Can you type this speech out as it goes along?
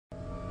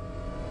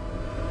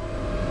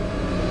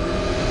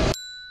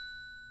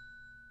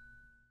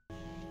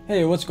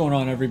Hey, what's going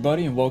on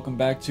everybody, and welcome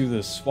back to the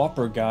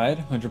Swapper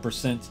Guide,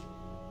 100%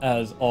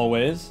 as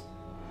always.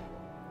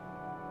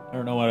 I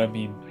don't know what I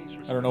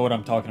mean. I don't know what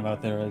I'm talking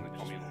about there.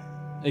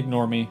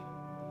 Ignore me.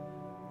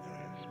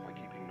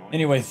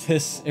 Anyway,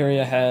 this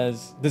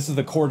is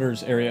the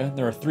quarters area.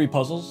 There are 3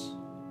 puzzles,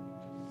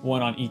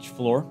 1 on each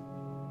floor.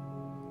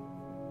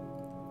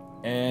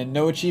 And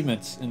no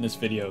achievements in this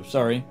video,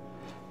 sorry.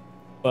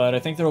 But I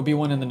think there will be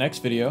one in the next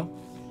video,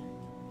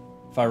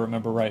 if I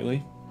remember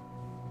rightly.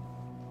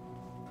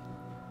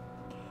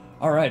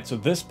 Alright, so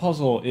this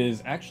puzzle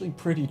is actually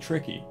pretty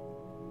tricky.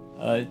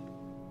 It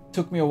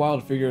took me a while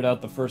to figure it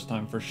out the first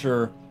time, for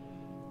sure.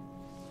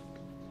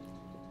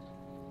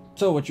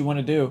 So what you want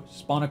to do,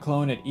 spawn a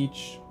clone at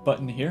each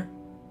button here.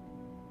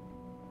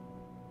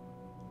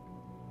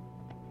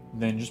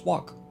 Then just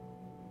walk.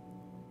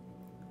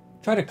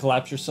 Try to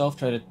collapse yourself,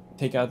 try to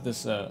take out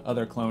this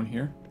other clone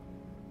here.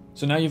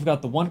 So now you've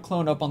got the 1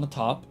 clone up on the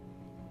top.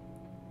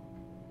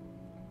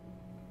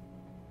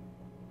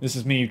 This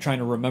is me trying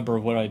to remember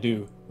what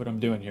I'm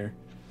doing here.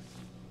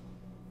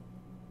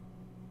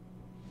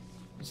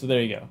 So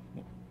there you go.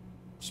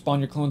 Spawn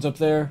your clones up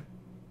there,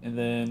 and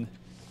then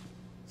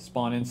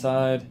spawn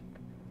inside.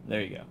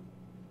 There you go.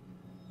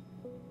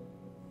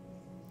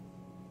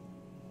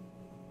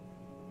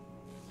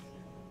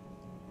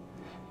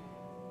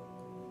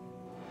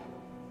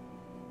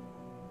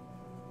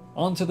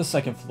 On to the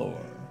 2nd floor.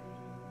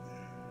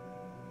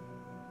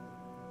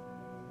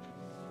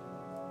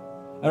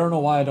 I don't know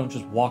why I don't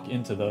just walk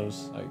into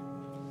those.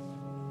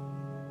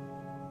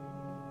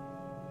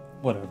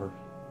 Whatever.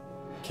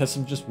 Guess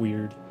I'm just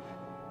weird.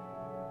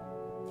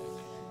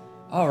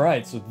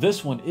 Alright, so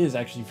this one is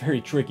actually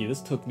very tricky.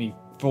 This took me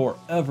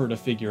forever to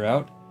figure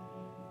out.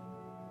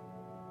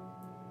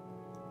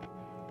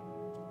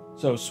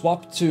 So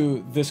swap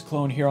to this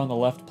clone here on the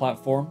left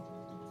platform.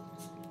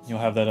 You'll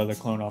have that other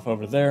clone off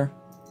over there.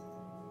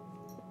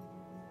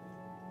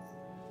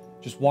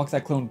 Just walk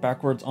that clone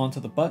backwards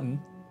onto the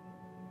button.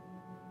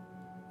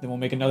 Then we'll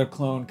make another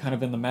clone kind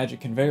of in the magic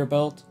conveyor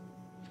belt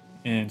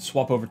and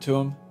swap over to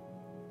him.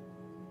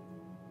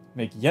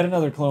 Make yet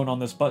another clone on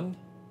this button.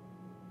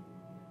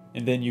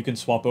 And then you can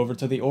swap over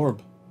to the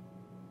orb.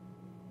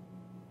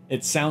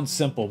 It sounds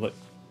simple, but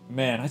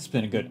man, I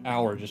spent a good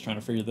hour just trying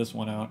to figure this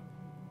one out.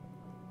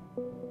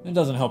 It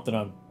doesn't help that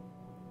I'm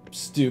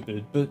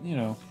stupid, but you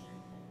know,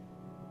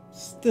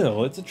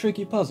 still, it's a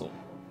tricky puzzle.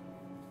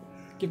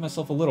 Give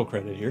myself a little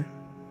credit here.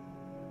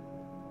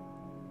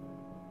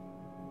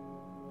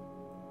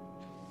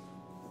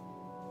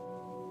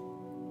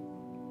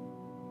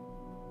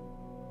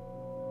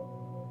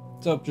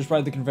 So just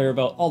ride the conveyor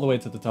belt all the way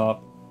to the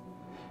top.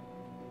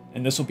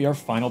 And this will be our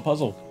final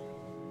puzzle.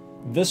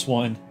 This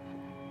one,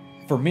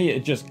 for me,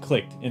 it just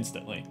clicked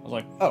instantly. I was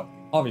like, oh,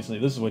 obviously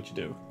this is what you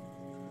do.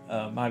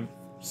 I've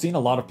seen a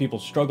lot of people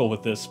struggle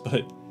with this,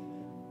 but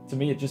to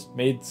me it just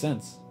made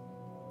sense.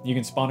 You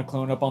can spawn a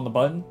clone up on the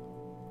button,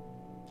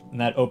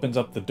 and that opens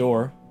up the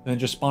door. Then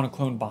just spawn a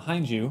clone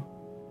behind you.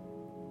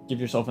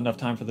 Give yourself enough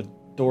time for the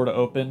door to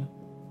open,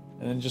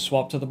 and then just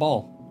swap to the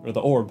ball, or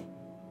the orb.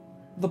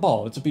 The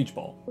ball, it's a beach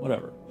ball,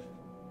 whatever.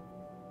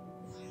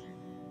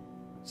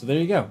 So there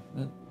you go.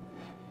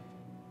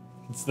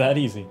 It's that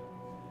easy.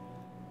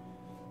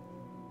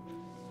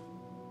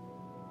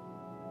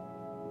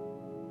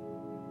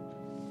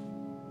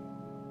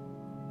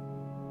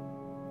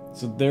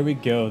 So there we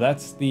go.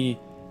 That's the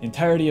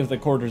entirety of the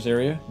quarters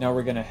area. Now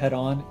we're going to head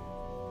on,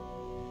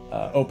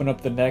 open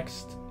up the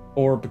next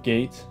orb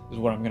gate, is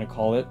what I'm going to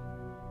call it.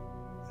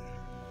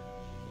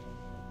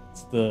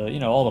 It's the, you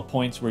know, all the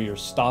points where you're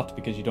stopped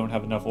because you don't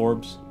have enough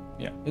orbs.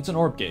 Yeah, it's an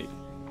orb gate.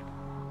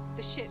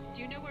 The ship,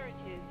 do you know where it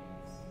is?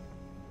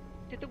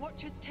 Did the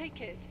Watchers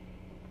take it?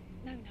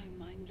 No,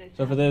 Mindless.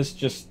 So for this,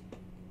 just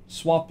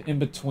swap in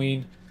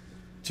between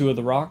 2 of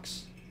the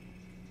rocks.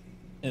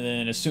 And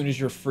then as soon as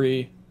you're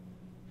free,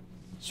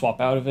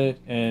 swap out of it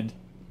and,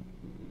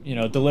 you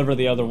know, deliver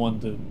the other one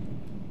to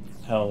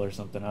hell or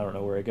something. I don't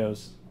know where it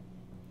goes.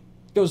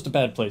 It goes to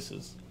bad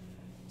places.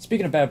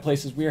 Speaking of bad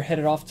places, we are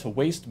headed off to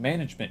waste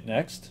management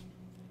next.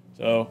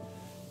 So,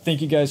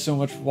 thank you guys so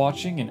much for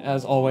watching, and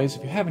as always,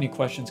 if you have any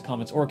questions,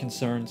 comments, or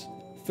concerns,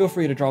 feel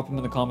free to drop them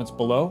in the comments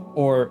below,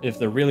 or if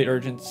they're really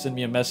urgent, send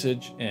me a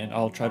message, and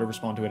I'll try to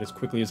respond to it as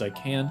quickly as I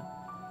can.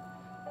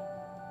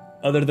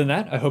 Other than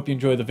that, I hope you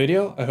enjoyed the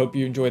video, I hope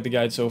you enjoyed the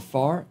guide so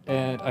far,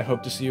 and I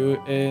hope to see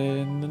you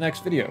in the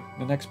next video,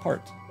 the next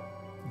part,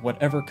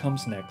 whatever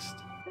comes next.